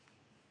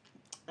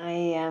I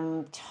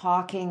am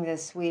talking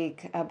this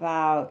week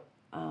about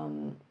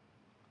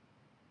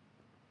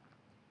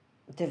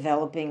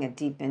developing a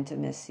deep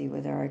intimacy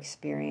with our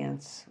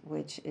experience,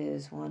 which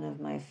is one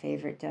of my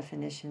favorite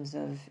definitions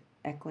of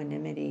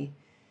equanimity.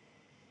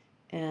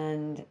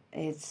 And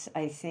it's,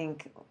 I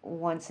think,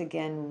 once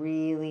again,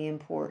 really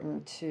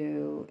important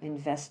to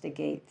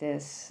investigate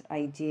this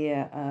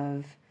idea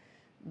of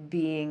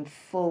being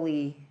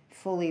fully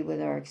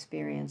with our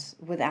experience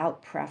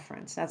without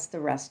preference. That's the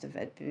rest of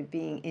it.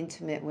 Being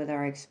intimate with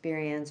our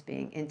experience,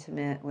 being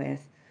intimate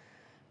with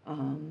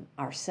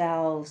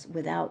ourselves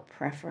without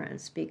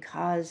preference,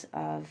 because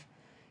of,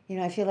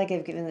 I feel like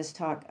I've given this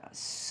talk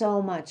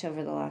so much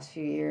over the last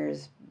few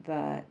years,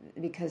 but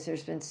because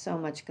there's been so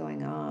much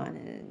going on,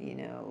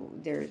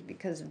 and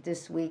because of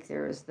this week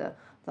there was the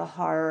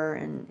horror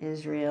in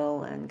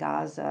Israel and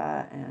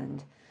Gaza,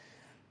 and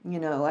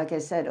like I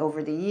said,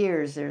 over the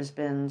years, there's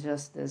been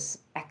just this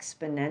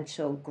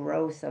exponential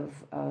growth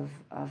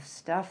of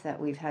stuff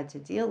that we've had to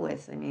deal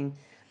with. I mean,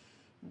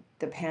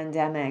 the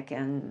pandemic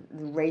and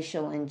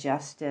racial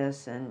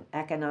injustice and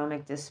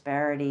economic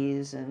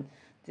disparities and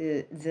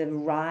the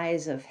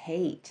rise of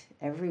hate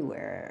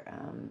everywhere,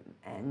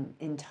 and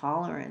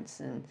intolerance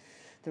and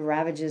the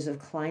ravages of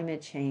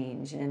climate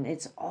change. And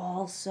it's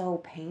all so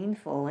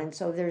painful. And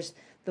so there's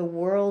the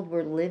world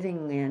we're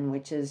living in,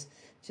 which is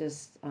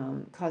just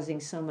causing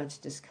so much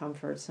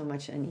discomfort, so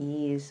much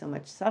unease, so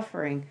much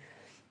suffering.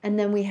 And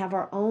then we have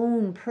our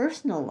own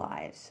personal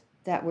lives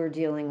that we're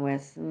dealing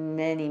with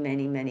many,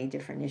 many, many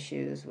different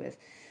issues with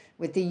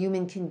the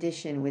human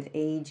condition, with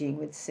aging,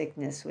 with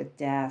sickness, with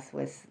death,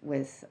 with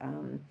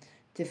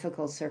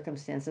difficult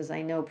circumstances.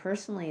 I know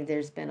personally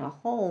there's been a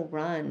whole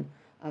run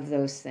of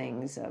those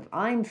things of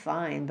I'm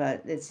fine,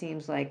 but it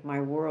seems like a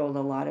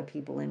lot of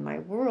people in my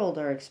world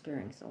are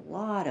experiencing a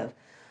lot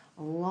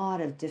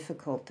of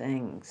difficult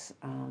things.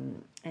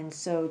 And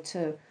so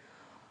to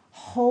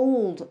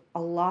hold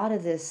a lot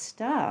of this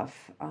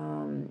stuff,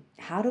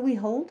 how do we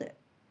hold it?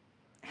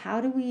 How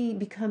do we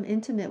become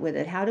intimate with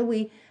it? How do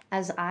we,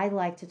 as I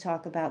like to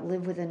talk about,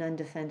 live with an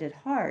undefended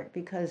heart?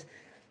 Because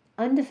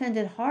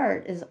undefended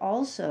heart is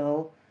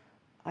also,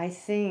 I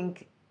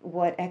think,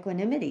 what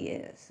equanimity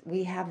is.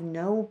 We have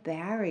no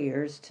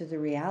barriers to the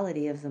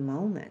reality of the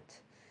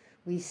moment.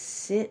 We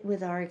sit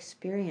with our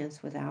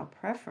experience without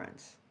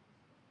preference.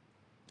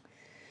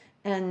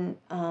 And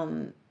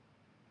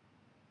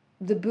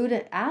the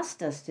Buddha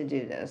asked us to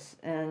do this,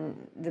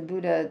 and the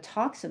Buddha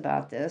talks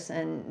about this,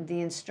 and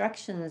the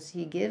instructions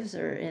he gives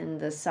are in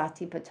the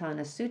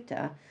Satipatthana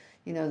Sutta,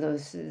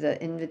 the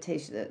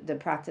invitation, the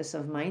practice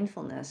of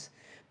mindfulness.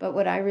 But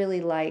what I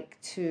really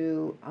like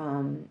the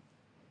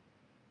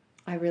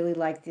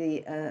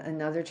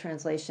another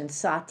translation,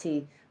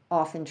 sati,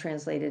 often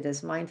translated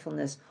as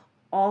mindfulness,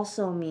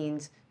 also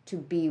means to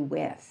be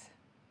with.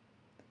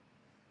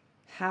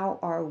 How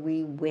are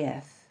we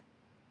with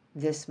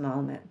this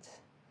moment?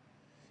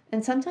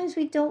 And sometimes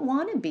we don't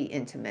want to be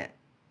intimate.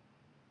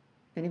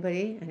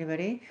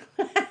 Anybody?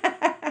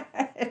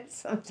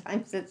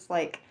 Sometimes it's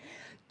like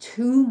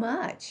too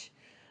much.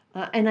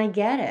 And I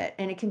get it.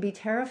 And it can be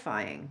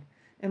terrifying.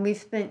 And we've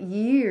spent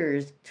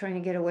years trying to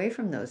get away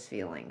from those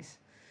feelings.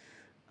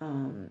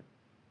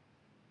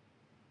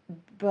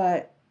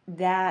 But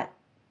that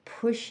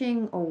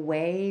pushing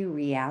away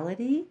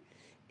reality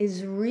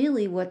is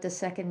really what the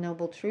second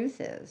noble truth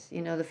is.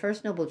 The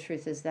first noble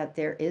truth is that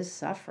there is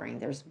suffering.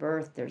 There's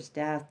birth, there's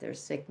death,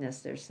 there's sickness,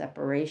 there's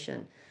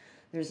separation.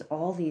 There's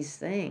all these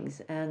things.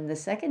 And the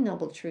second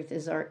noble truth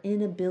is our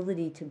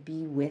inability to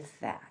be with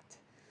that.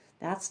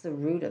 That's the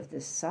root of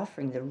this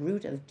suffering. The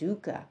root of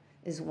dukkha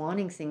is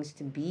wanting things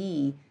to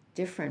be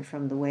different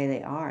from the way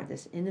they are.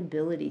 This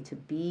inability to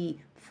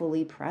be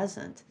fully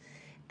present.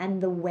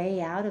 And the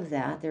way out of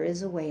that, there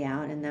is a way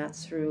out, and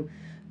that's through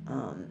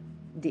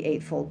the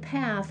Eightfold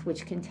Path,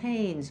 which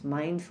contains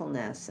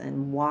mindfulness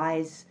and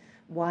wise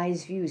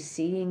view,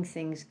 seeing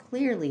things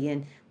clearly.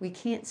 And we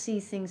can't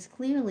see things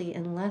clearly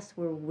unless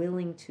we're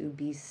willing to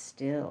be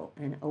still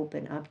and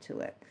open up to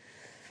it.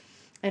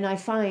 And I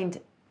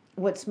find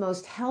what's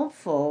most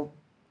helpful,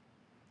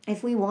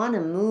 if we want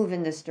to move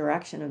in this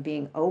direction of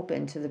being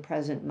open to the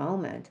present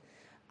moment,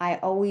 I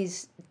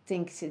always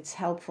think it's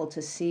helpful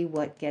to see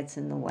what gets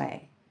in the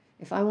way.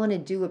 If I want to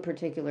do a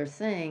particular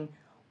thing,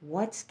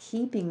 what's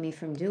keeping me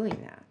from doing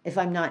that? If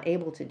I'm not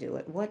able to do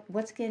it,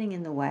 what's getting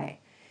in the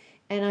way?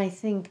 And I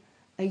think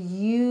a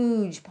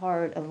huge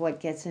part of what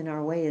gets in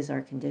our way is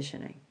our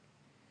conditioning.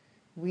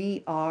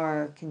 We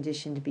are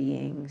conditioned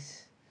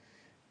beings.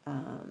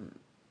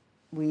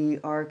 We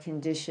are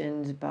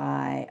conditioned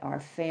by our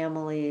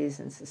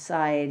families and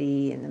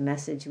society and the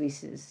message we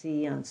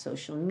see on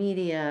social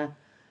media,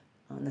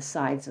 on the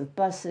sides of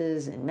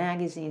buses and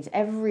magazines.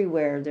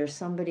 Everywhere there's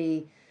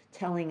somebody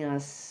telling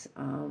us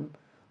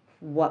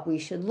what we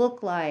should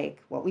look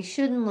like, what we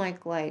shouldn't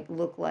look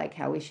like,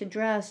 how we should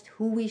dress,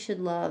 who we should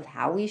love,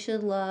 how we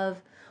should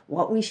love,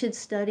 what we should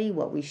study,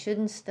 what we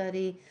shouldn't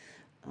study,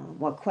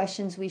 what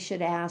questions we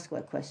should ask,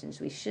 what questions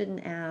we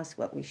shouldn't ask,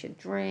 what we should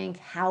drink,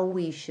 how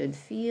we should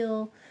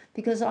feel.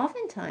 Because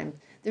oftentimes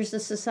there's the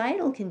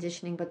societal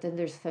conditioning, but then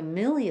there's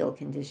familial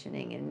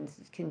conditioning and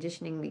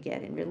conditioning we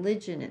get in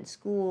religion and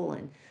school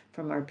and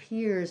from our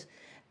peers.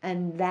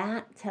 And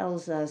that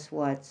tells us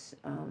what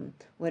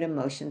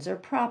emotions are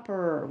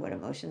proper or what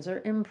emotions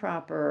are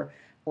improper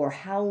or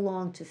how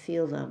long to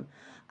feel them.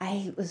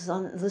 I was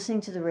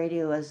listening to the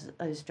radio as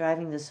I was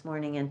driving this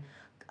morning, and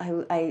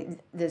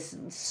this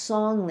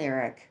song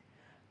lyric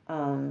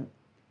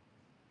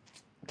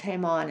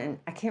came on, and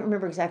I can't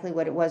remember exactly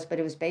what it was, but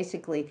it was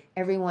basically,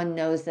 everyone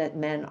knows that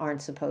men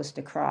aren't supposed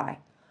to cry.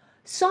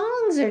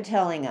 Songs are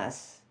telling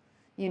us,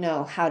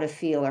 how to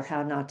feel or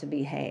how not to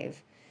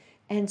behave.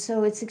 And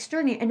so it's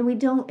extraordinary.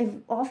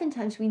 And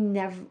oftentimes we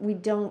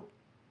don't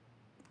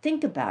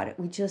think about it.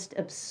 We just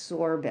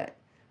absorb it.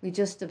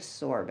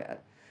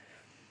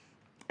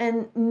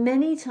 And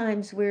many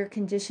times we're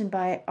conditioned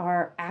by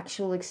our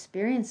actual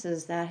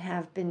experiences that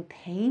have been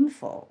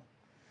painful.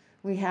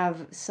 We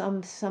have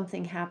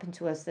something happen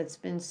to us that's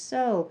been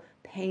so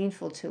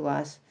painful to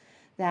us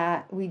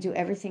that we do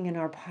everything in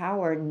our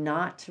power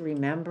not to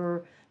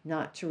remember,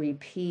 not to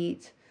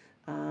repeat.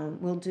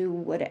 We'll do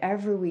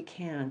whatever we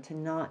can to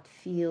not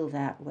feel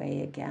that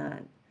way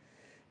again.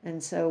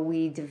 And so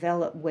we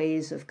develop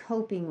ways of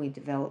coping, we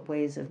develop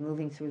ways of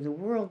moving through the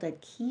world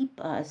that keep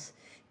us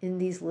in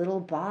these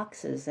little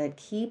boxes, that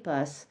keep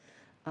us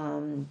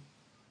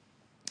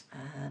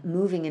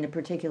moving in a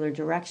particular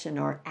direction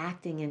or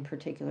acting in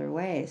particular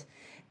ways.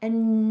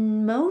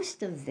 And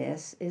most of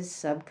this is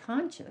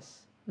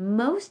subconscious. And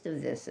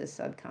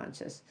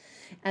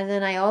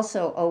then I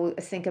also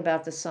think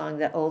about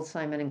the old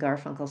Simon and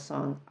Garfunkel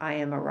song, I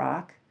Am a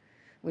Rock,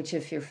 which,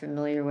 if you're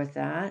familiar with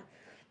that,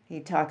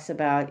 he talks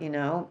about,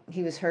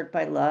 he was hurt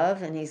by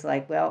love, and he's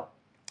like, well,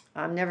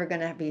 I'm never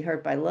going to be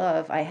hurt by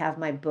love. I have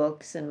my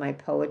books and my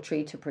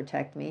poetry to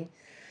protect me.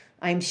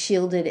 I'm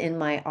shielded in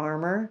my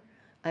armor.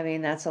 I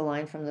mean, that's a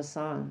line from the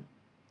song.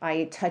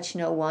 I touch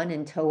no one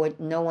until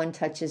no one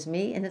touches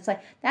me. And it's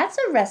like, that's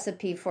a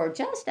recipe for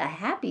just a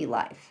happy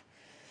life.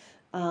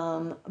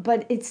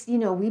 But it's,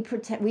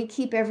 we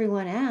keep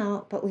everyone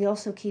out, but we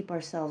also keep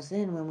ourselves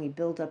in when we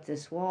build up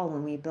this wall,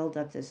 when we build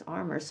up this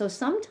armor. So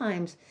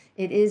sometimes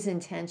it is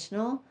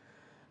intentional,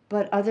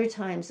 but other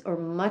times, or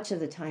much of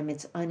the time,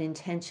 it's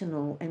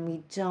unintentional, and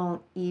we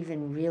don't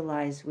even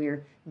realize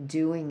we're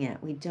doing it.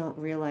 We don't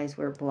realize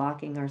we're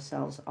blocking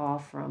ourselves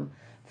off from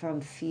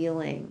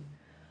feeling,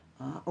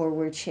 or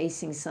we're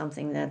chasing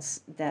something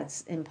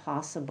that's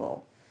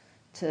impossible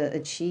to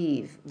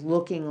achieve,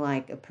 looking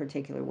like a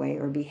particular way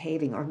or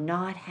behaving or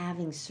not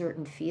having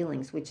certain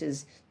feelings, which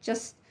is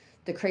just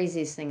the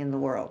craziest thing in the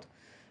world,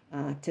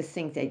 to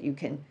think that you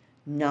can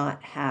not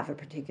have a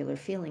particular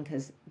feeling,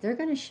 because they're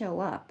going to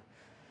show up.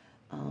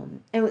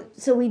 And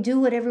so we do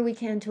whatever we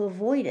can to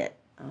avoid it.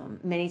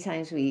 Many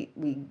times we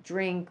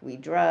drink, we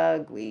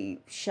drug, we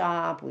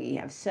shop, we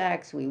have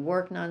sex, we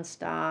work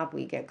nonstop,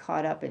 we get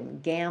caught up in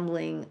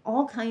gambling,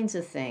 all kinds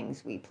of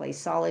things. We play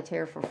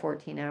solitaire for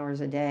 14 hours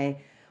a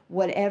day.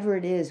 Whatever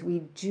it is, we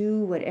do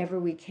whatever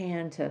we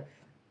can to,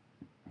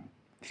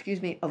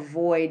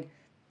 avoid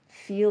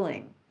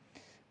feeling.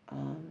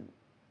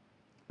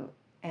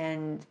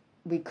 And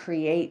we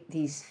create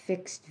these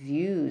fixed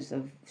views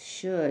of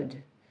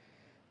should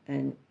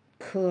and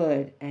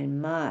could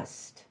and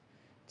must,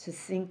 to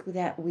think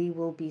that we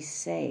will be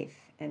safe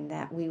and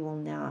that we will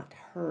not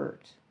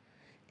hurt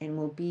and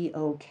will be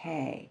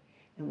okay.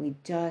 And we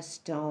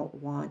just don't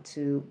want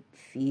to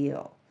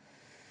feel.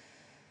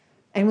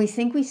 And we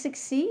think we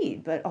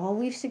succeed, but all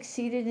we've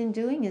succeeded in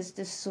doing is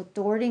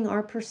distorting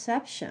our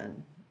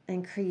perception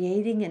and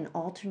creating an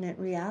alternate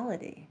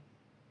reality.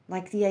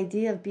 Like the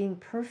idea of being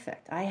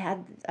perfect.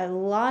 A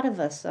lot of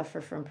us suffer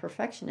from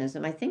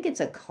perfectionism. I think it's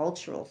a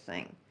cultural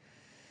thing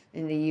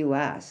in the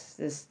US,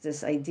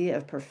 this idea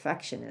of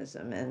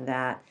perfectionism, and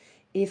that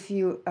if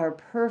you are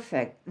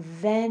perfect,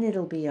 then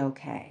it'll be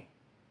okay.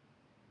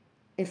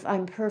 If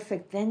I'm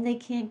perfect, then they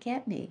can't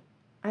get me.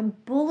 I'm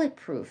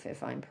bulletproof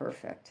if I'm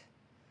perfect.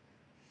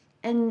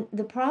 And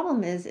the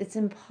problem is, it's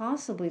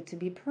impossible to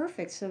be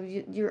perfect, so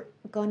you're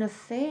gonna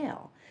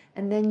fail.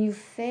 And then you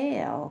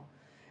fail,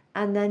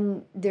 and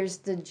then there's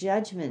the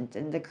judgment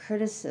and the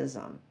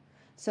criticism.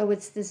 So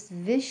it's this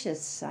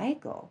vicious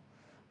cycle.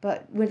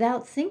 But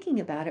without thinking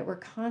about it, we're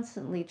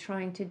constantly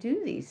trying to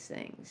do these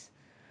things.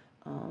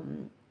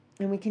 And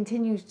we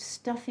continue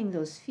stuffing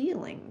those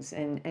feelings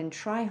and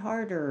try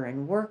harder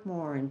and work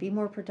more and be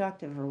more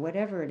productive, or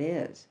whatever it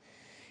is.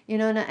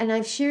 And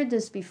I've shared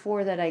this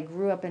before, that I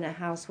grew up in a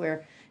house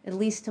where, at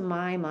least to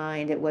my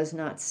mind, it was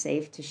not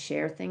safe to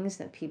share things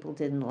that people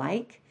didn't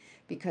like,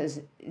 because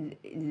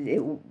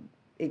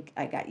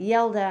I got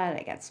yelled at,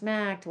 I got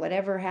smacked,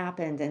 whatever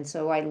happened. And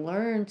so I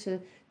learned to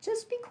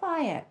just be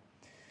quiet.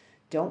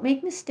 Don't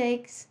make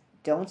mistakes.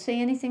 Don't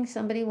say anything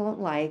somebody won't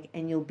like,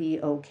 and you'll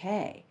be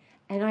okay.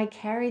 And I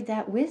carried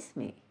that with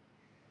me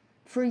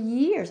for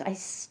years.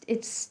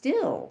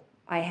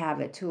 I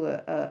have it to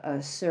a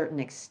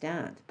certain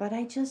extent, but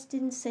I just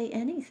didn't say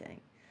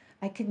anything.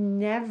 I could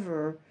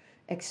never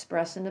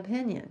express an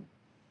opinion.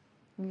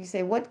 And you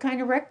say, what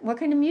kind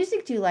of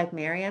music do you like,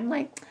 Mary? I'm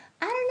like,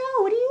 I don't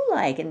know. What do you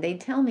like? And they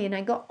tell me, and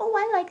I go, oh,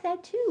 I like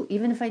that too,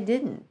 even if I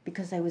didn't,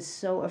 because I was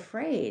so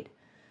afraid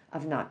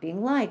of not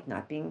being liked,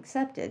 not being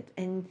accepted.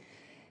 And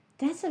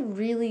that's a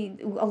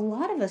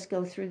lot of us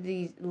go through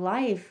the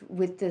life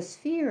with this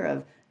fear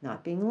of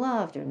not being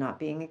loved or not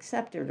being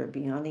accepted or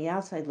being on the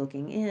outside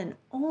looking in.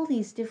 All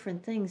these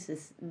different things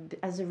is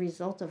as a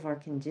result of our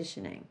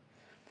conditioning,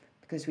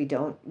 because we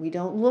don't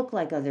look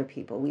like other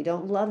people. We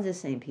don't love the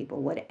same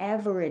people,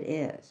 whatever it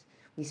is.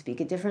 We speak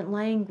a different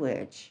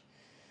language.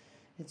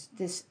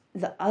 It's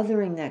the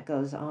othering that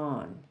goes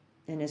on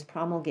and is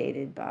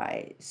promulgated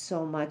by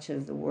so much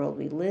of the world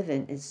we live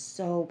in is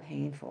so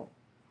painful.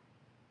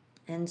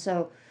 And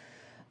so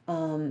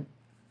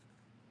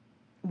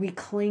we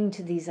cling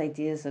to these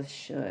ideas of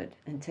should,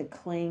 and to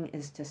cling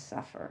is to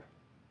suffer.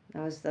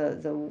 That was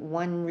the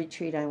one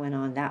retreat I went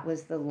on. That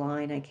was the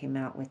line I came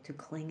out with. To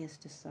cling is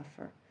to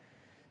suffer.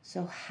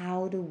 So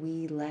how do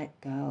we let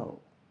go?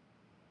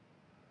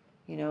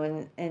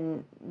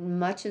 And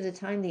much of the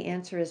time the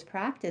answer is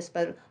practice,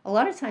 but a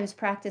lot of times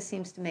practice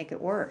seems to make it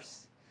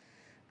worse.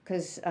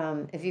 Because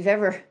if you've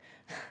ever,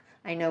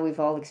 I know we've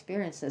all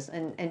experienced this,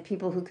 and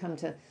people who come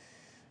to,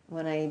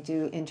 when I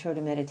do intro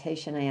to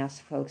meditation, I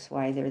ask folks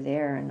why they're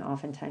there, and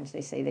oftentimes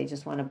they say they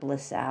just want to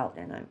bliss out,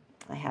 and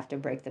I have to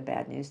break the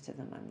bad news to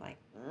them. I'm like,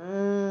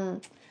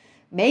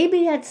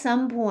 maybe at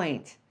some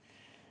point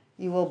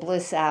you will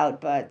bliss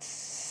out, but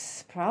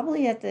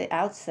probably at the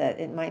outset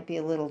it might be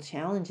a little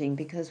challenging,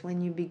 because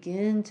when you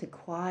begin to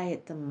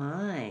quiet the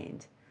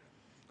mind,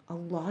 a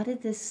lot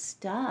of this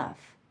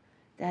stuff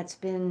that's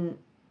been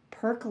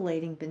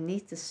percolating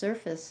beneath the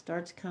surface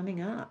starts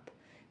coming up,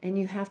 and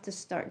you have to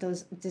start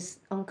this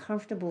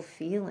uncomfortable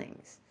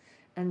feelings,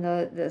 and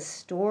the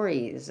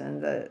stories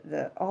and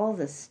the all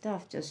this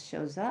stuff just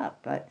shows up.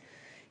 But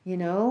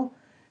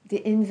the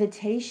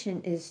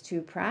invitation is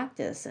to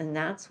practice, and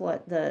that's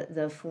what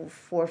the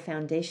four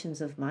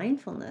foundations of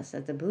mindfulness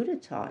that the Buddha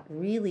taught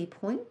really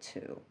point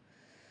to.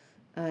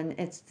 And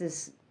it's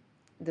this,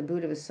 the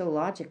Buddha was so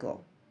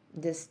logical.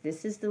 This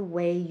is the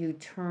way you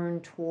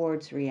turn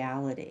towards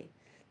reality.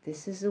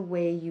 This is the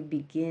way you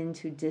begin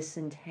to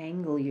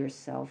disentangle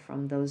yourself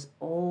from those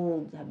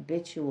old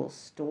habitual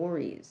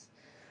stories,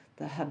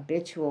 the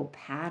habitual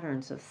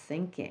patterns of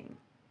thinking.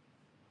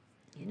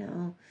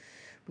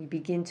 We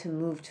begin to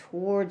move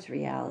towards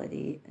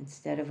reality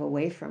instead of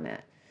away from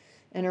it.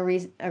 And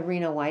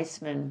Irina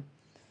Weissman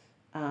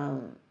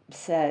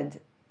said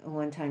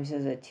one time, she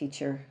was a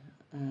teacher,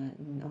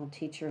 an old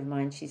teacher of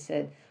mine, she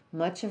said,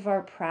 much of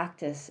our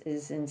practice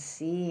is in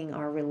seeing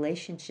our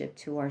relationship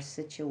to our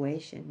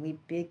situation. We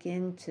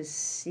begin to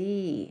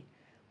see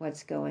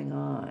what's going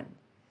on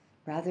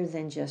rather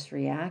than just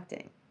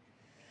reacting.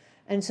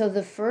 And so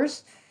the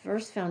first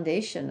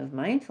foundation of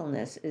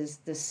mindfulness is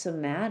the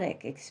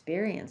somatic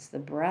experience, the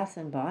breath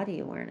and body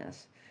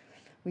awareness.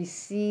 We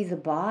see the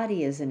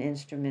body as an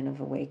instrument of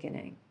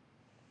awakening,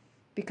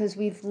 because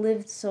we've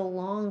lived so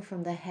long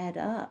from the head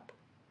up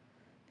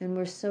and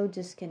we're so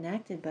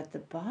disconnected. But the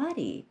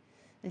body,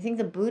 I think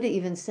the Buddha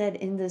even said,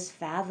 in this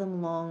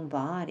fathom long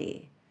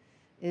body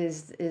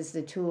is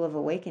the tool of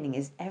awakening,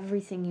 is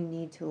everything you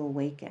need to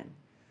awaken.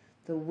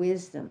 The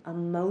wisdom,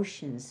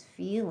 emotions,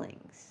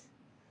 feelings,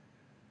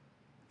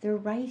 they're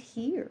right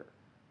here.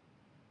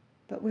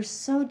 But we're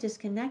so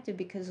disconnected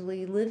because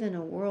we live in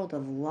a world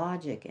of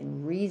logic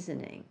and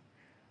reasoning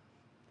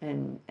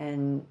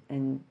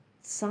and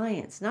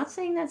science. Not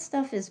saying that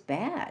stuff is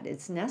bad,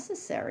 it's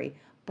necessary,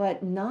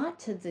 but not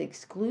to the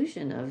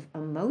exclusion of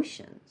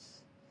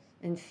emotions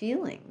and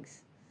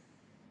feelings,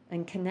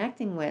 and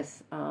connecting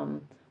with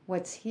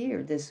what's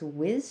here, this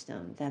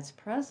wisdom that's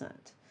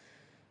present.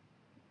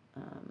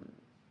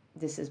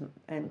 This is,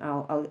 and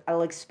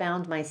I'll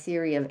expound my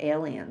theory of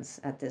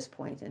aliens at this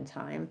point in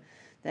time.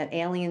 That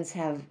aliens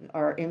have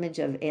our image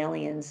of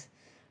aliens.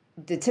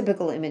 The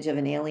typical image of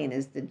an alien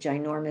is the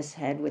ginormous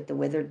head with the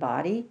withered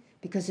body,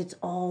 because it's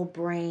all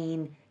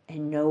brain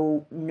and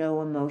no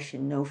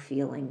emotion, no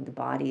feeling. The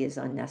body is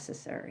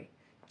unnecessary,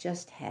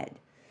 just head.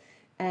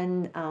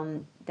 And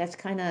that's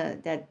kind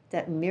of,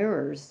 that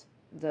mirrors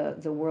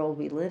the world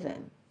we live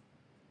in.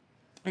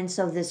 And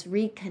so this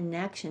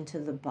reconnection to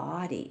the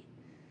body,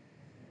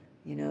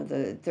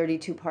 the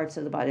 32 parts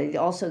of the body,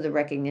 also the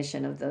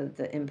recognition of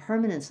the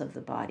impermanence of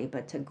the body,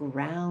 but to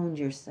ground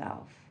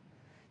yourself,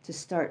 to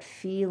start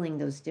feeling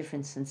those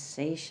different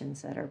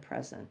sensations that are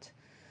present,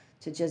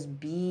 to just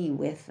be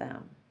with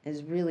them,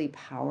 is really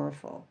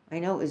powerful. I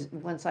know it was,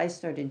 once I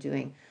started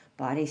doing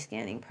body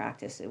scanning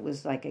practice, it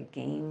was like a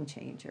game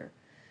changer,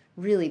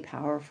 really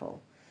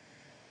powerful.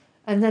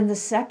 And then the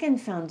second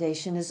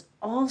foundation is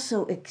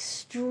also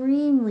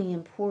extremely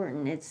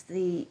important. It's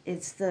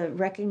the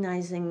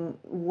recognizing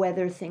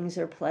whether things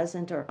are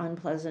pleasant or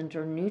unpleasant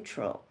or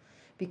neutral,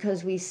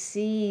 because we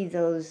see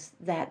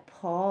that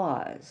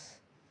pause.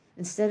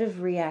 Instead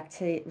of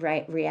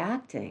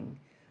reacting,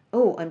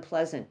 oh,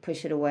 unpleasant,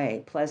 push it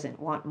away,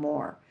 pleasant, want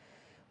more.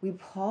 We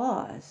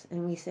pause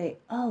and we say,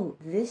 oh,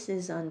 this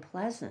is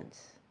unpleasant.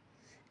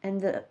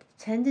 And the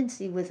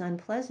tendency with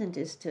unpleasant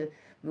is to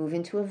move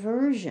into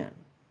aversion.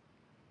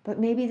 But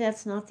maybe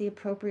that's not the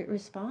appropriate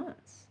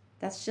response.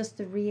 That's just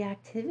the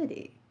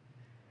reactivity.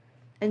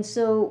 And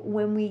so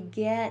when we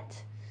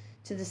get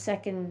to the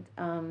second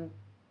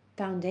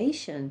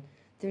foundation,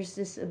 there's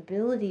this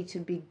ability to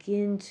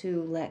begin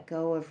to let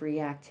go of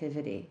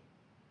reactivity.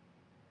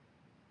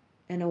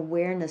 And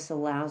awareness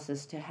allows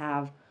us to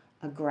have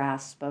a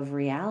grasp of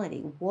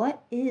reality.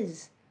 What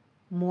is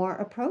more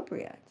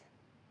appropriate?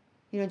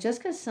 You know, just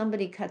because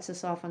somebody cuts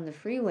us off on the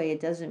freeway,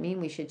 it doesn't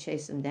mean we should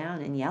chase them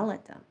down and yell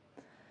at them.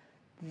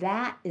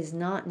 That is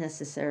not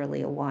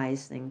necessarily a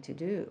wise thing to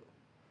do.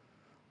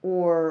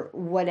 Or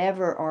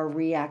whatever our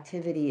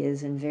reactivity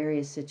is in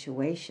various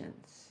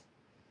situations.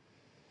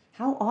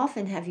 How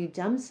often have you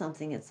done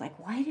something? It's like,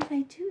 why did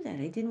I do that?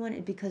 I didn't want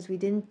it because we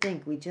didn't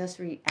think. We just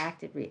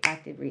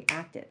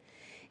reacted.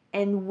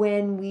 And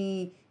when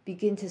we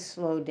begin to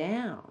slow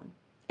down,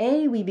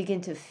 we begin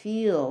to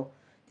feel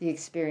the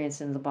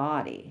experience in the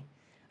body.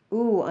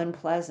 Ooh,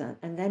 unpleasant.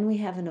 And then we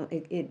have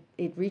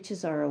it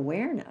reaches our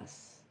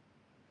awareness.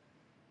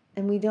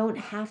 And we don't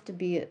have to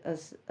be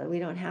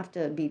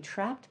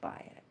trapped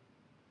by it.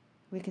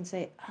 We can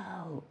say,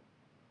 oh,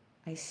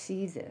 I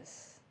see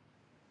this.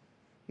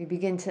 We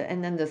begin to,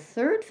 and then the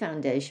third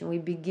foundation, we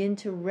begin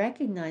to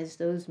recognize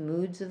those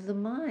moods of the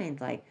mind,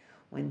 like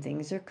when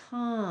things are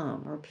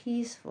calm or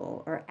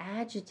peaceful or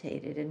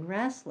agitated and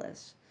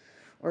restless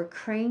or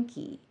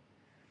cranky.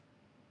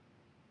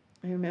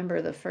 I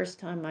remember the first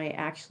time I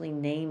actually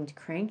named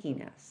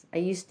crankiness. I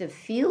used to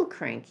feel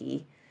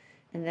cranky,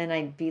 and then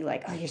I'd be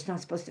like, oh, you're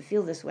not supposed to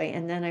feel this way.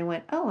 And then I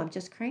went, oh, I'm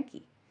just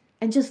cranky.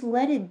 And just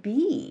let it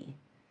be.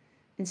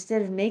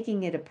 Instead of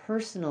making it a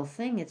personal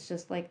thing, it's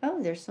just like,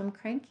 oh, there's some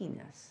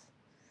crankiness.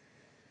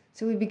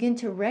 So we begin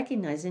to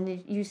recognize,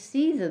 and you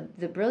see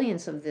the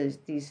brilliance of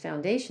these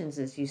foundations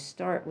as you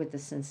start with the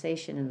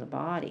sensation in the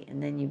body,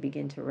 and then you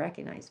begin to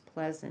recognize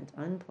pleasant,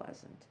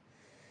 unpleasant.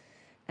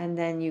 And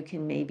then you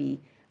can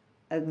maybe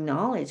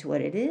acknowledge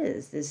what it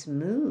is, this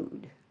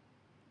mood.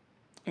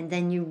 And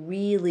then you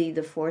really,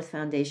 the fourth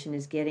foundation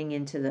is getting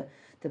into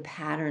the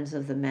patterns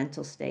of the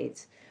mental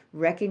states,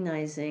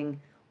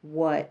 recognizing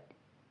what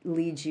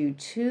leads you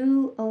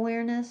to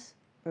awareness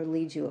or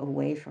leads you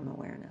away from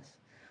awareness,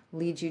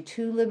 leads you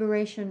to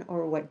liberation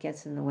or what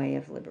gets in the way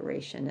of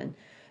liberation. And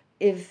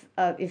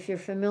if you're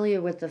familiar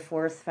with the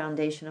fourth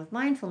foundation of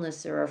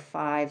mindfulness, there are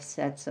 5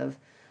 sets of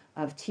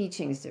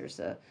teachings. There's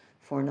the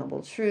Four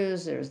Noble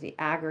Truths, there's the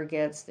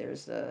aggregates,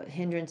 there's the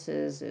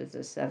hindrances, there's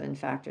the 7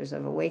 factors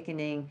of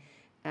awakening,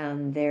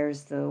 and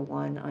there's the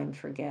one I'm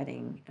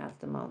forgetting at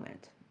the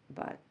moment,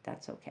 but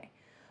that's okay.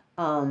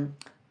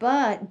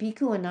 But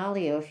Bhikkhu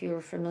Analayo, if you're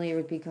familiar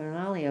with Bhikkhu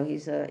Analayo,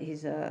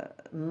 he's a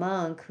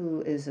monk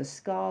who is a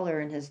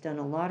scholar and has done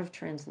a lot of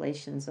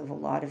translations of a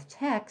lot of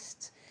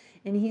texts.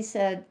 And he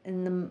said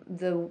in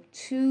the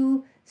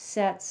 2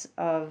 sets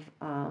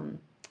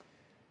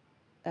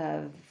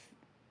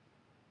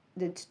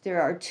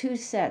there are 2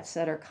 sets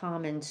that are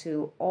common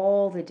to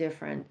all the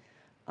different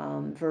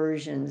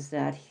versions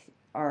that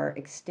are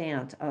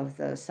extant of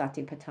the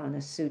Satipatthana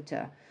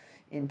Sutta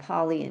in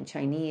Pali and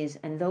Chinese,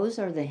 and those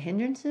are the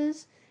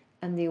hindrances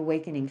and the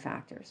awakening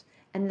factors.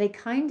 And the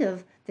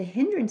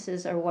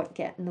hindrances are what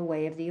get in the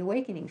way of the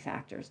awakening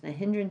factors. The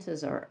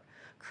hindrances are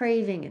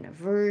craving and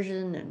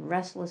aversion and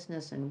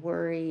restlessness and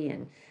worry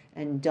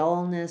and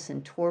dullness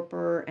and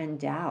torpor and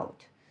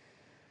doubt.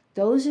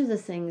 Those are the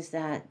things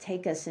that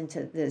take us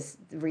into this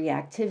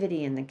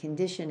reactivity and the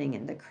conditioning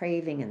and the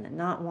craving and the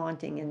not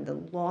wanting and the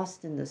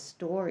lost in the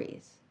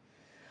stories.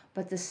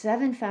 But the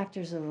 7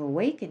 factors of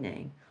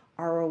awakening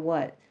are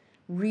what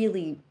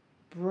really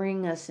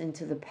bring us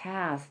into the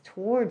path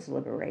towards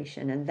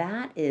liberation, and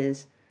that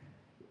is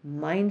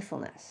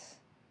mindfulness.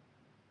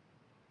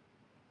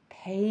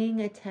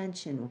 Paying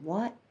attention.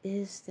 What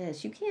is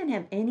this? You can't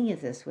have any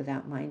of this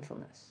without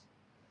mindfulness.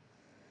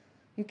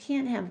 You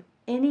can't have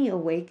any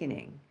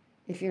awakening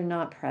if you're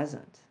not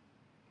present.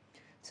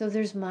 So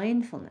there's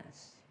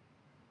mindfulness.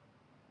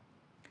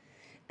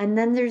 And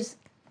then there's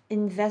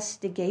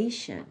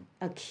investigation,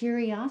 a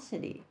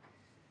curiosity.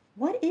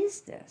 What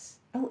is this?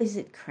 Oh, is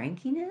it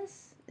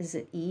crankiness? Is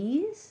it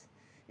ease?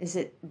 Is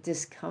it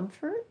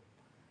discomfort?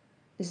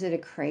 Is it a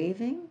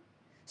craving?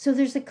 So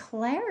there's a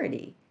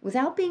clarity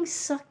without being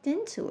sucked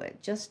into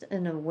it, just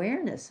an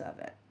awareness of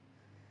it.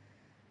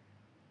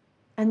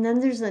 And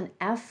then there's an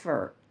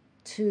effort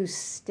to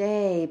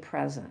stay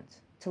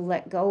present, to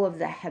let go of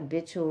the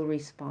habitual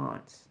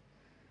response.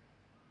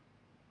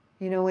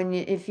 You know,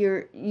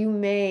 you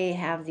may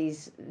have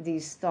these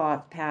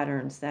thought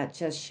patterns that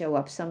just show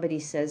up. Somebody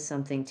says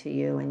something to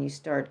you and you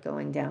start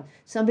going down.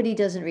 Somebody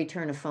doesn't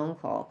return a phone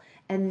call.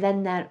 And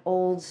then that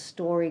old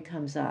story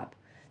comes up.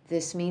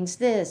 This means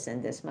this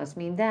and this must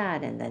mean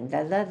that. And then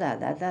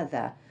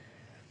da.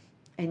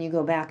 And you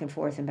go back and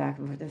forth and back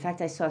and forth. In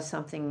fact, I saw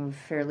something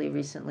fairly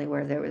recently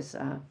where there was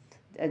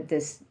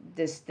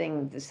this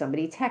thing,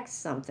 somebody texts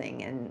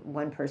something and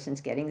one person's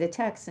getting the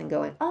text and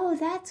going, oh,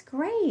 that's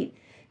great.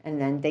 And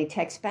then they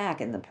text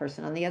back, and the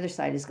person on the other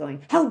side is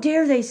going, how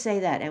dare they say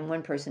that? And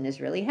one person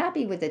is really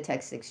happy with the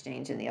text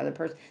exchange, and the other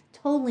person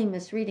totally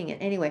misreading it.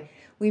 Anyway,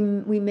 we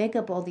make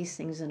up all these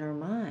things in our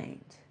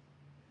mind.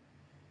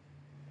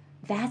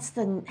 That's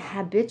the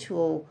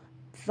habitual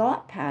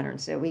thought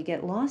patterns that we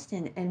get lost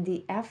in. And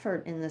the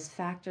effort in this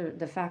factor,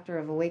 the factor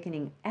of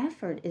awakening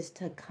effort, is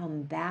to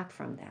come back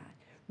from that.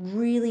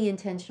 Really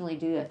intentionally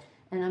do it.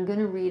 And I'm going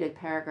to read a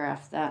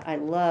paragraph that I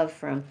love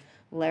from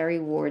Larry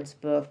Ward's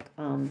book,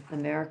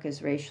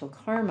 America's Racial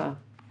Karma.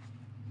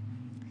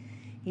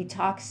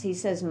 He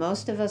says,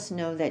 most of us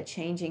know that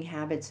changing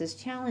habits is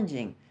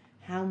challenging.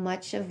 How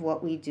much of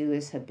what we do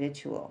is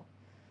habitual?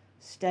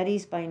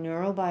 Studies by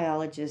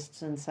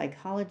neurobiologists and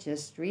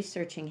psychologists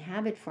researching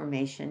habit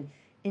formation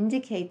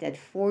indicate that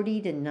 40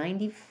 to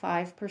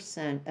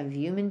 95% of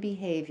human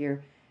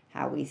behavior,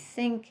 how we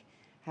think,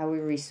 how we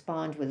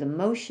respond with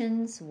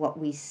emotions, what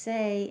we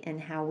say, and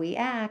how we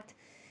act,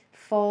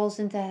 falls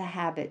into the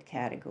habit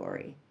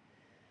category.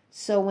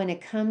 So when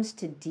it comes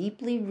to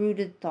deeply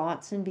rooted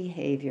thoughts and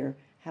behavior,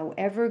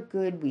 however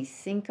good we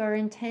think our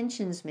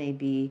intentions may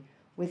be,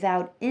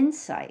 without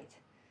insight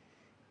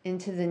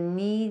into the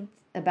need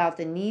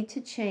to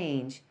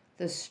change,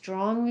 the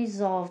strong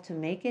resolve to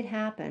make it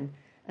happen,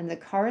 and the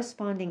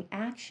corresponding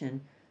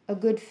action, a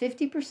good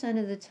 50%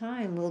 of the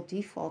time will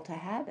default to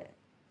habit.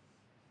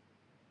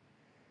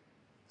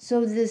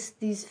 So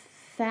these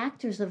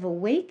factors of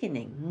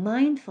awakening,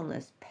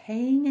 mindfulness,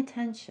 paying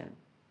attention,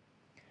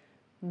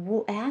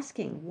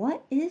 asking,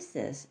 what is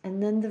this?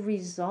 And then the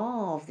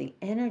resolve, the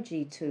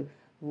energy to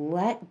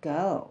let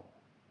go.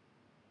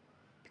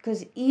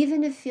 Because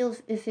even if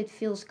it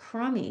feels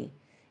crummy,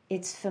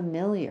 it's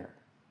familiar.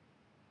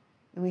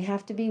 And we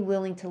have to be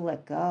willing to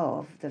let go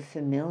of the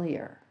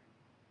familiar,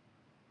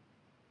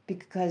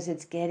 because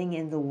it's getting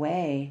in the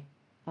way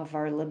of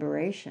our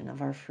liberation,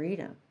 of our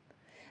freedom.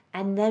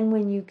 And then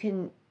when you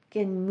can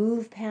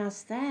move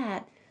past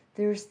that,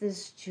 there's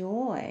this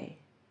joy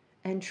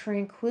and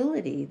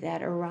tranquility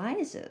that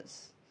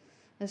arises.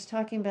 I was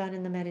talking about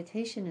in the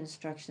meditation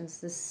instructions,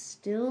 this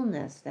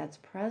stillness that's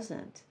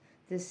present,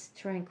 this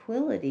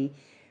tranquility,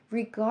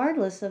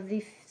 regardless of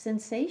the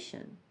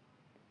sensation.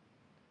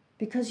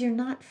 Because you're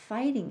not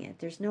fighting it.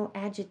 There's no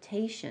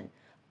agitation.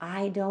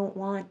 I don't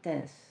want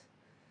this.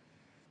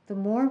 The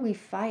more we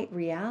fight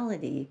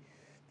reality,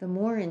 the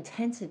more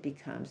intense it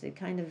becomes. It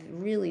kind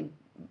of really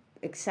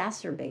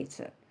exacerbates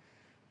it.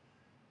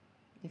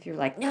 If you're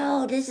like,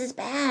 no, this is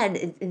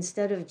bad,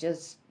 instead of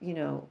just,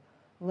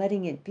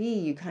 letting it be,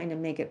 you kind of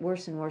make it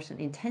worse and worse and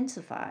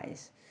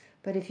intensifies.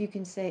 But if you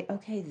can say,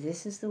 okay,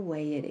 this is the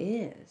way it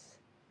is.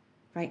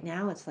 Right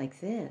now it's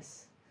like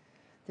this.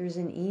 There's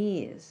an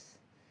ease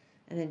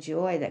and a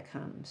joy that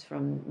comes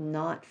from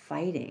not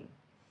fighting.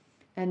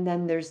 And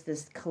then there's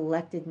this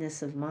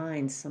collectedness of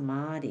mind,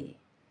 samadhi,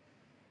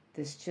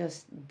 this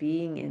just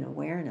being in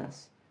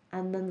awareness.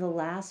 And then the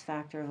last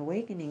factor of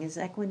awakening is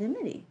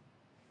equanimity.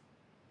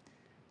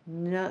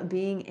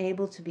 Being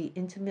able to be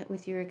intimate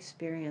with your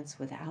experience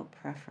without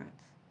preference.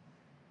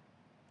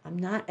 I'm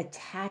not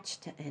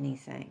attached to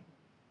anything.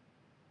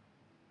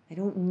 I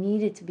don't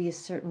need it to be a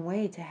certain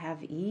way to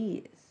have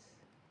ease.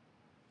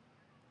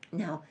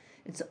 Now,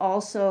 it's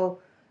also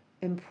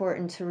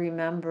important to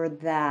remember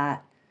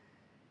that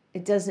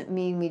it doesn't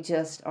mean we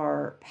just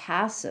are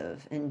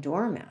passive and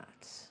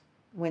doormats.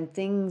 When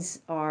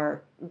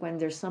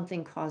there's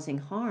something causing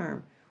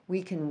harm,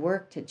 we can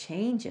work to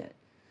change it,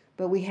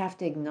 but we have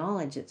to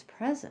acknowledge it's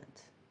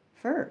present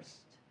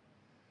first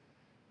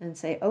and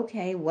say,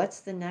 okay,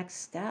 what's the next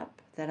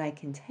step that I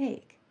can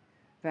take?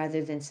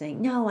 Rather than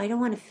saying, no, I don't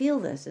want to feel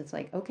this. It's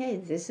like, okay,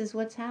 this is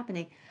what's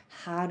happening.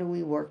 How do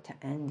we work to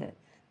end it?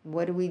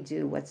 What do we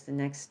do? What's the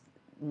next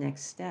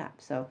step?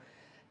 So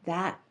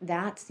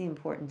that's the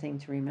important thing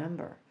to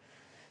remember.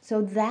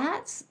 So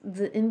that's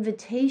the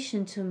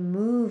invitation to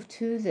move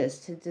to this,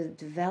 to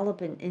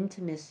develop an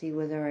intimacy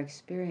with our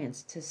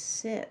experience, to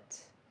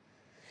sit.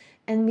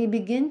 And we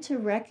begin to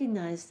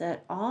recognize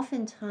that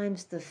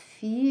oftentimes the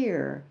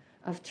fear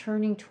of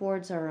turning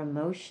towards our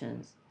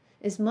emotions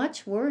is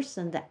much worse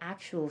than the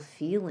actual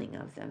feeling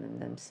of them in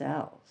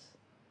themselves.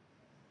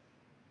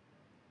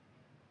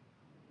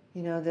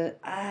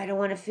 I don't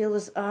want to feel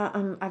this.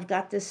 I've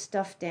got this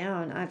stuff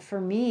down. For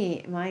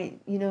me, my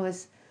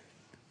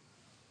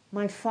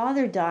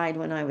father died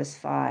when I was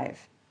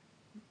 5,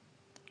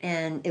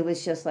 and it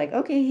was just like,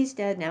 okay, he's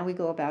dead. Now we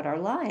go about our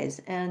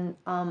lives, and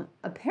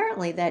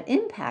apparently that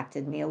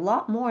impacted me a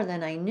lot more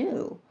than I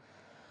knew,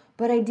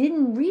 but I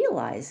didn't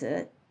realize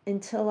it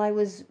until I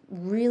was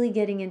really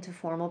getting into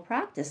formal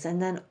practice.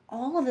 And then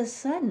all of a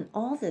sudden,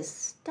 all this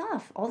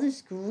stuff, all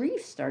this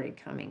grief started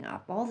coming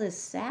up, all this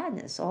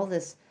sadness, all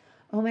this,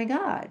 oh my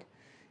God,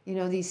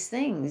 these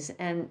things,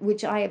 and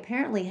which I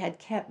apparently had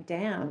kept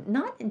down,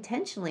 not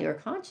intentionally or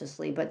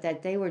consciously, but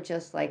that they were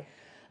just like,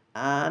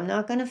 I'm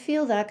not going to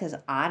feel that because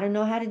I don't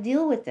know how to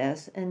deal with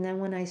this. And then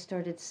when I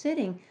started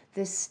sitting,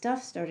 this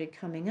stuff started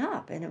coming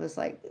up, and it was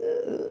like,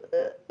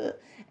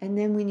 and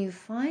then when you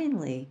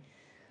finally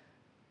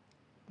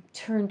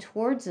turn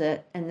towards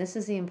it, and this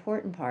is the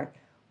important part,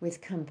 with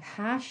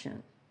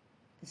compassion.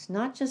 It's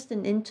not just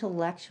an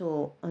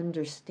intellectual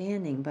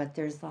understanding, but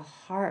there's the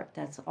heart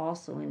that's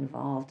also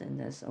involved in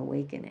this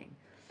awakening.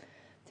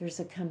 There's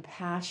a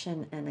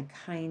compassion and a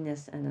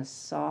kindness and a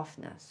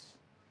softness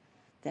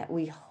that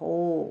we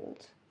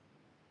hold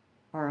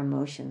our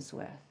emotions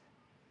with.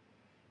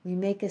 We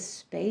make a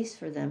space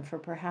for them for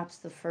perhaps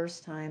the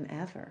first time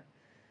ever,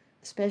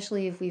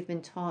 especially if we've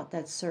been taught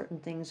that certain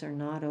things are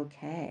not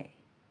okay.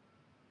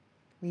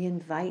 We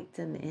invite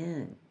them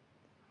in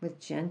with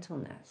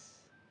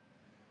gentleness,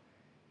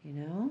 you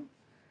know?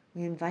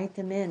 We invite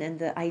them in, and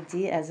the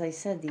idea, as I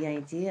said, the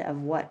idea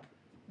of what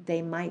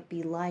they might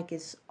be like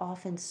is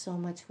often so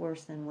much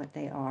worse than what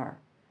they are.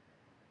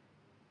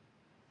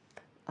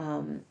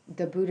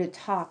 The Buddha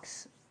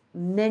talks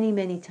many,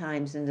 many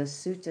times in the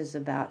suttas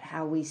about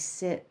how we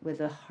sit with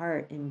a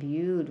heart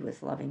imbued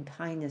with loving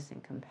kindness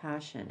and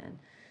compassion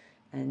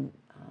and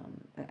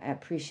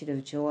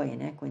appreciative joy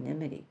and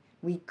equanimity.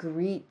 We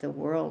greet the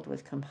world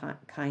with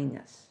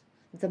kindness.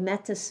 The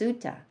Metta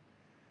Sutta,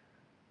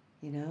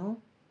 you know,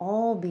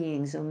 all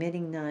beings,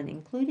 omitting none,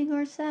 including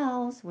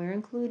ourselves. We're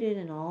included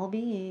in all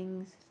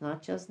beings. It's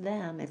not just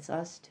them, it's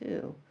us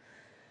too.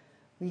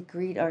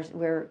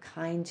 We're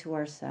kind to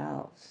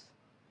ourselves,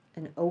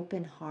 an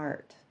open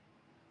heart,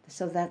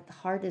 so that the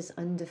heart is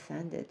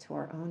undefended to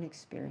our own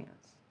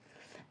experience.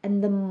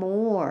 And the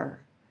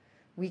more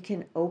we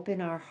can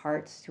open our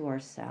hearts to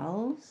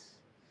ourselves,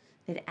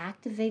 it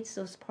activates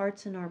those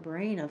parts in our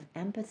brain of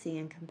empathy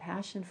and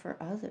compassion for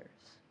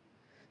others.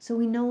 So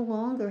we no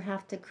longer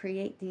have to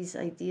create these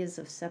ideas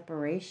of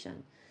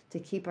separation to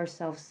keep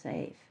ourselves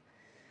safe.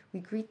 We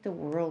greet the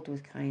world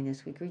with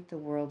kindness. We greet the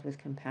world with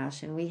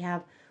compassion. We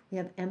have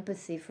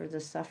empathy for the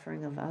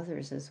suffering of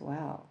others as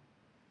well.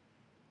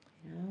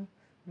 You know,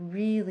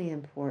 really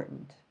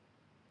important.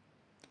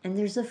 And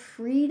there's a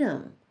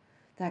freedom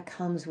that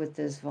comes with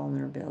this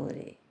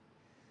vulnerability.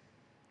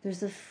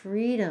 There's a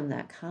freedom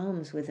that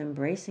comes with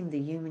embracing the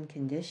human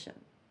condition.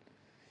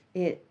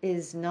 It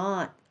is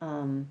not,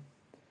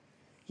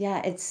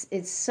 it's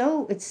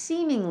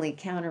seemingly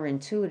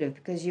counterintuitive,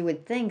 because you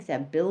would think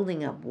that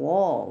building up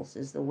walls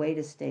is the way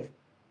to stay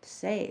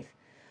safe.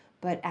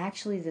 But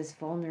actually this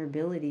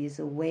vulnerability is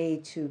a way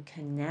to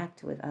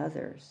connect with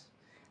others.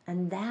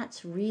 And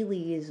that's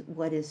really is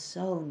what is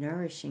so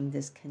nourishing,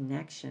 this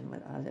connection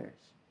with others.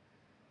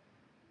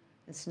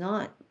 It's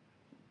not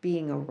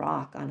being a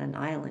rock on an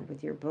island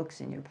with your books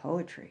and your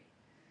poetry.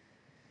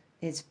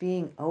 It's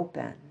being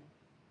open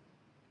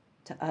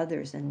to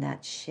others and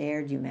that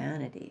shared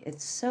humanity.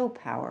 It's so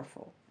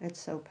powerful.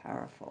 It's so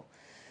powerful.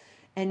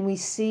 And we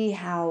see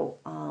how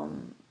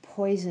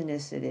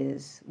poisonous it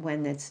is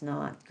when it's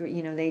not.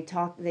 You know,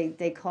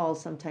 they call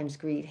sometimes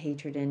greed,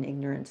 hatred, and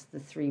ignorance the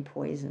three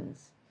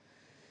poisons.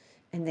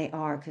 And they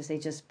are, because they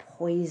just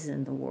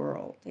poison the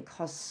world. They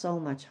cause so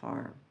much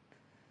harm.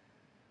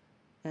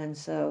 And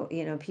so,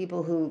 you know,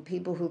 people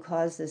who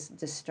cause this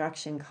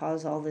destruction,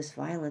 cause all this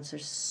violence, are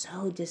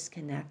so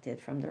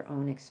disconnected from their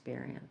own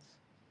experience.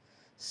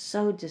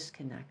 So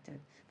disconnected.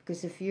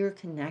 Because if you're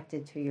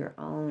connected to your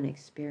own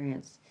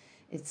experience,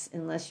 it's,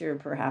 unless you're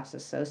perhaps a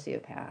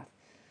sociopath,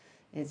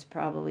 it's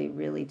probably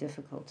really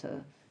difficult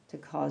to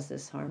cause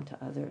this harm to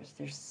others.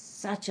 There's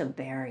such a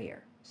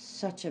barrier,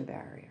 such a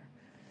barrier.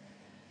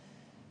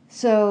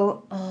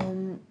 So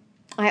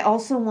I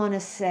also want to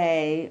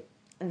say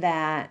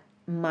that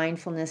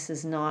mindfulness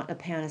is not a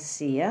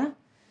panacea.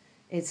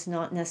 It's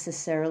not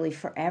necessarily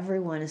for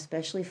everyone,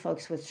 especially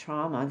folks with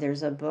trauma.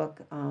 There's a book,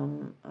 a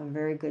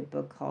very good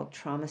book called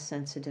Trauma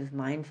Sensitive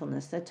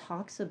Mindfulness, that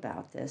talks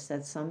about this,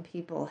 that some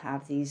people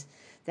have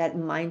that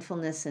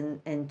mindfulness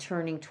and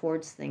turning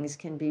towards things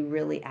can be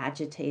really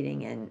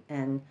agitating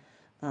and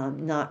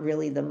not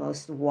really the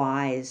most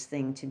wise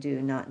thing to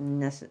do, not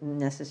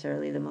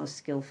necessarily the most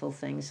skillful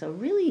thing. So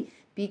really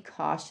be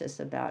cautious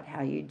about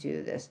how you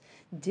do this.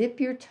 Dip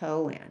your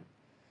toe in.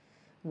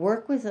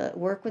 Work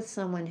with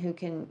someone who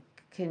can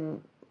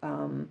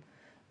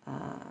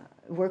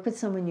work with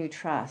someone you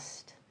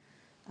trust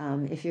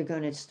if you're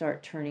going to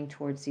start turning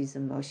towards these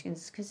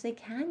emotions, because they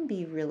can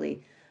be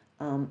really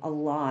a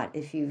lot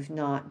if you've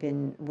not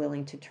been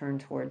willing to turn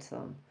towards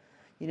them.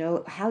 You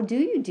know, how do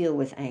you deal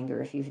with anger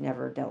if you've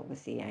never dealt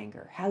with the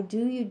anger? How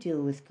do you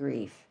deal with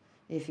grief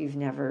if you've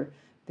never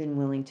been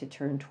willing to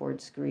turn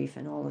towards grief,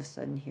 and all of a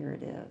sudden here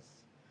it is?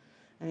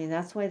 I mean,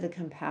 that's why the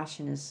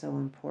compassion is so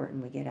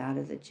important. We get out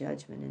of the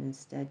judgment and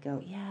instead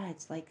go, yeah,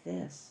 it's like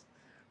this.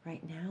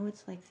 Right now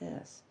it's like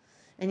this.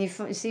 And you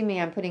see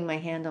me, I'm putting my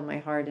hand on my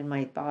heart and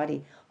my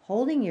body.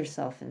 Holding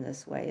yourself in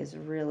this way is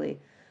really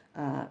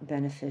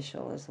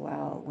beneficial as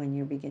well when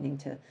you're beginning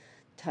to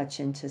touch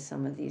into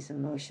some of these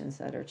emotions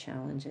that are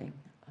challenging.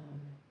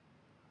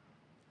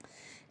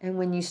 And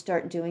when you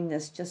start doing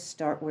this, just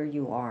start where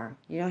you are.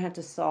 You don't have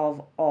to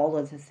solve all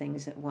of the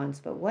things at once,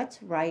 but what's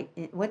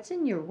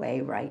in your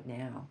way right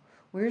now?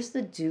 Where's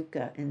the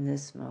dukkha in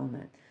this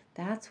moment?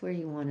 That's where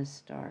you want to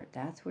start.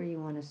 That's where you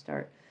want to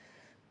start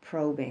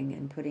probing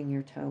and putting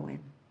your toe in.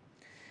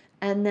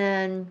 And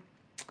then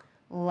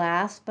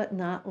last but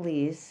not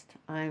least,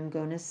 I'm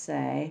going to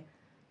say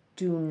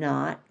do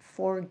not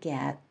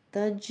forget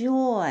the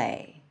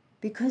joy,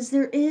 because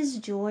there is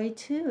joy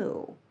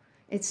too.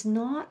 It's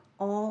not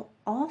all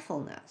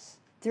awfulness.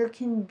 There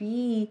can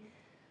be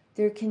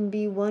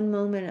one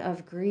moment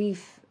of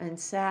grief and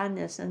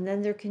sadness, and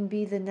then there can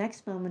be the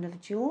next moment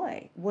of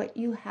joy. What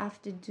you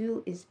have to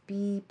do is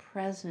be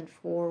present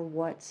for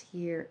what's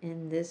here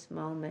in this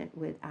moment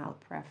without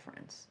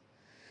preference.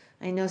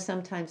 I know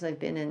sometimes I've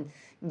been in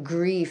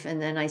grief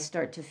and then I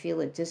start to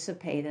feel it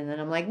dissipate, and then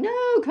I'm like,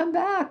 no, come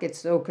back. It's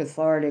so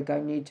cathartic.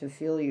 I need to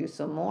feel you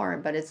some more.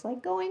 But it's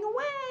like going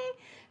away.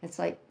 It's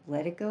like,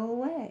 let it go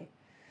away.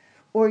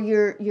 Or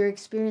you're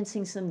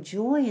experiencing some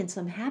joy and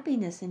some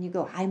happiness, and you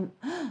go,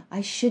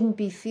 I shouldn't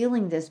be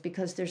feeling this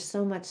because there's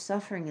so much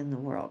suffering in the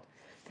world.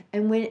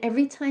 And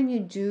every time you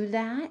do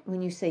that,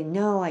 when you say,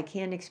 no, I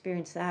can't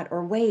experience that,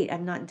 or wait,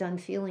 I'm not done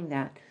feeling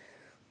that,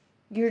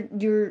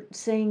 you're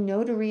saying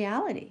no to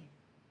reality.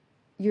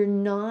 You're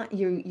not,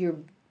 you're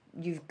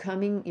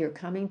coming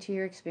to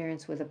your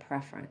experience with a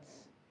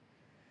preference.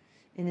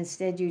 And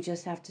instead you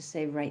just have to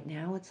say, right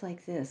now it's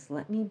like this.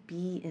 Let me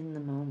be in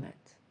the moment.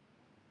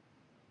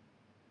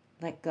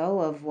 Let go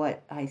of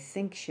what I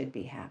think should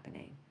be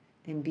happening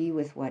and be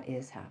with what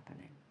is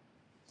happening.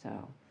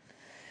 So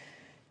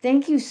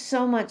thank you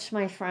so much,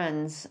 my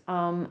friends.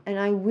 And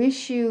I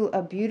wish you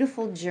a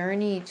beautiful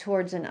journey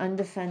towards an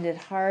undefended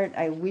heart.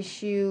 I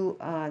wish you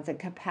the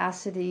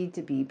capacity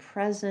to be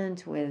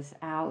present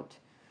without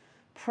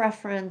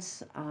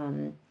preference.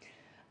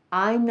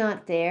 I'm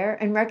not there,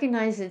 and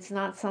recognize it's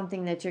not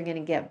something that you're going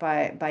to get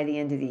by the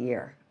end of the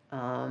year.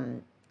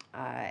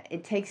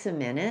 It takes a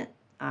minute.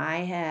 I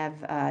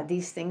have,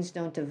 these things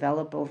don't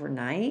develop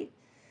overnight.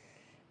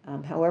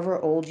 However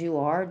old you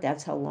are,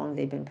 that's how long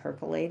they've been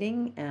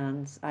percolating.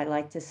 And I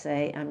like to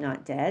say, I'm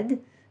not dead,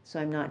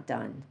 so I'm not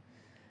done.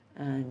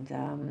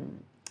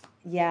 And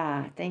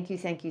yeah, thank you,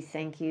 thank you,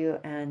 thank you.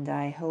 And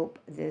I hope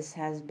this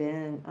has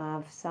been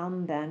of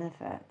some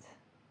benefit.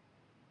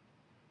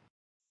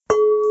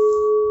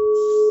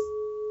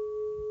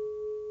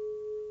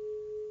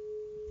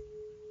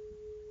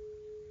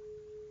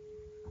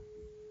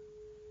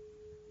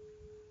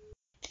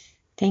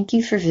 Thank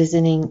you for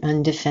visiting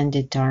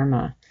Undefended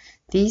Dharma.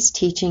 These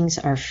teachings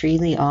are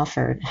freely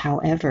offered.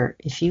 However,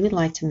 if you would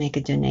like to make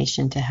a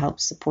donation to help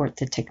support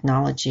the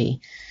technology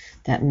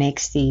that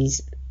makes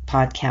these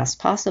podcasts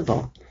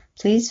possible,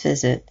 please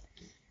visit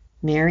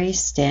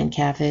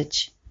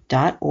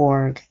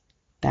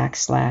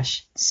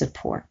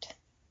marystankavich.org/support.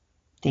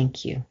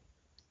 Thank you.